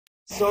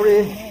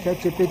Sorry,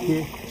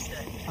 ChatGPT.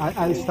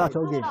 I'll start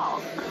again.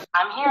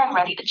 I'm here and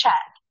ready to chat.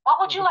 What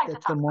would you like to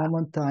At talk the about?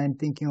 moment, I'm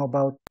thinking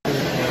about the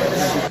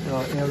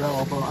era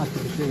of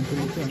artificial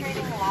intelligence.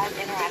 Demonstrating live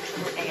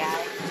interaction with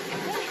AI can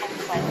really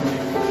emphasize the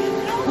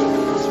How would you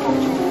like to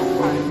structure this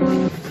part of the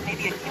video?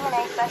 Maybe a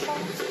Q&A session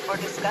or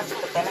discussing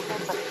the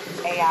benefits of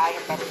AI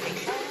in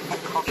meditation and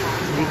cultural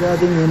understanding.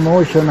 Regarding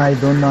emotion, I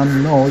do not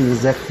know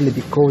exactly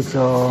because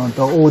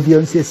the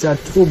audiences are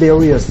too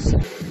various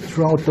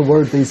throughout the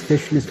world,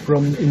 especially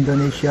from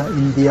Indonesia,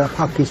 India,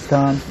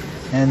 Pakistan,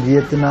 and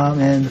Vietnam,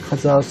 and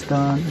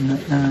Kazakhstan,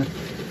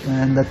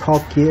 and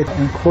Turkey,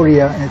 and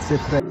Korea,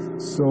 etc.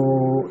 So,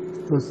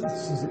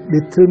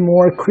 little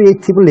more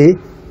creatively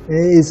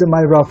is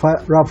my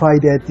rough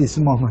idea at this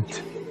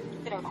moment.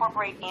 Could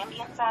incorporate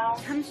ambient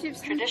sounds,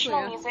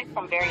 traditional music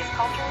from various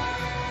cultures,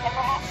 and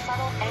perhaps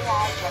subtle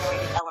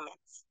AI-generated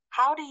elements.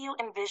 How do you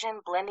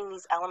envision blending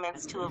these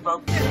elements to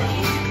evoke a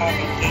unique and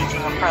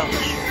engaging approach?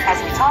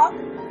 As we talk,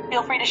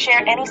 feel free to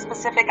share any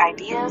specific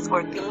ideas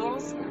or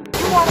themes.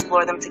 We want to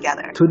explore them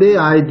together. Today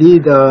I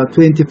did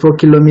 24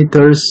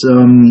 kilometers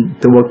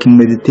the walking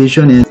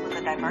meditation. And With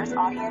a diverse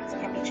audience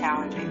can be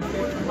challenging,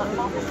 but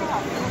focusing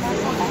on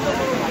universal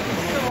elements like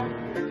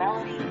rhythm,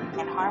 melody,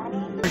 and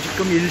harmony,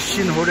 지금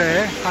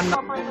일신홀에 한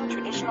incorporating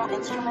traditional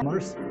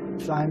instruments.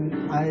 So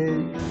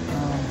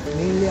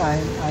mainly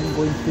I'm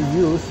going to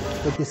use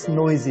these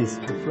noises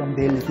from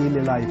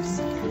daily lives.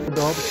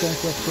 The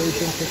options of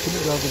creation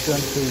technique of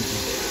John Cage.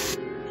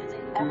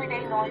 Using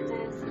everyday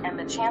noises and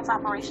the chance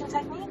operation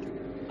technique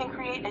can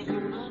create a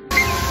unique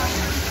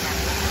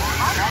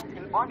how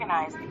can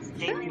organize these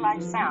daily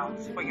life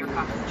sounds for your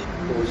composition.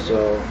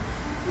 Also,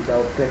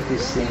 without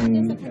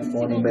practicing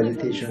morning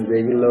meditation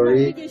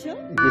regularly, it is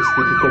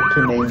difficult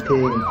to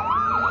maintain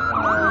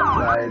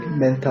my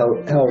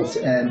mental health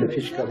and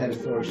physical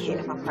health also.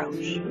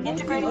 Approach.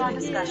 Integrating our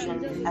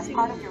discussion as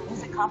part of your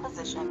music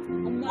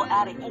composition will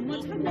add a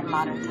unique and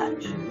modern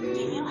touch.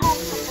 Do you have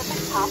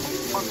specific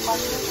topics or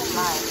questions in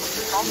mind that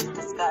you'd like to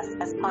discuss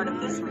as part of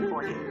this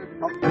recording?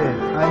 Okay,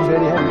 I'm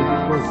very happy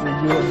because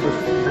you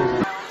understood this.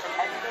 Sounds and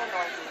everyday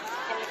noises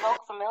can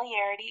evoke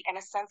familiarity and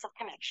a sense of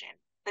connection.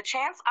 The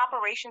chance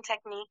operation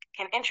technique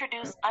can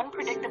introduce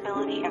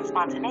unpredictability and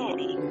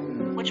spontaneity,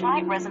 which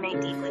might resonate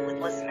deeply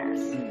with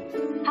listeners.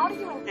 How do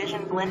you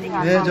envision blending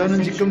our 네, 저는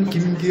conversation 지금 into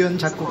김기현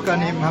musical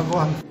작곡가님하고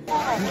함께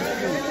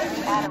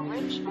to add a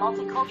rich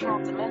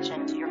multicultural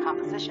dimension to your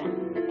composition,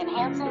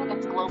 enhancing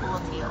its global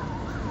appeal?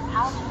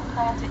 How do you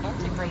plan to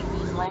integrate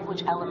these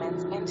language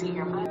elements into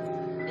your music?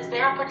 Is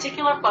there a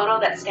particular photo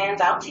that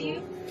stands out to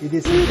you? It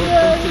is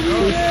important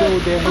to show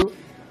them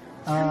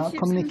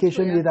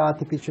communication with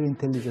artificial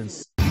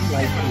intelligence,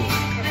 like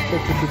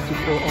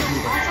ChatGPT-4o. I'm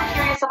also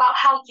curious about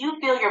how you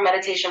feel your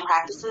meditation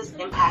practices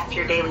impact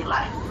your daily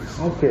life.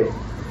 Okay.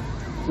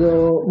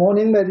 So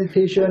morning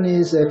meditation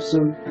is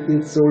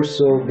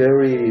also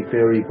very,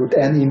 very good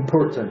and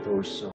important also.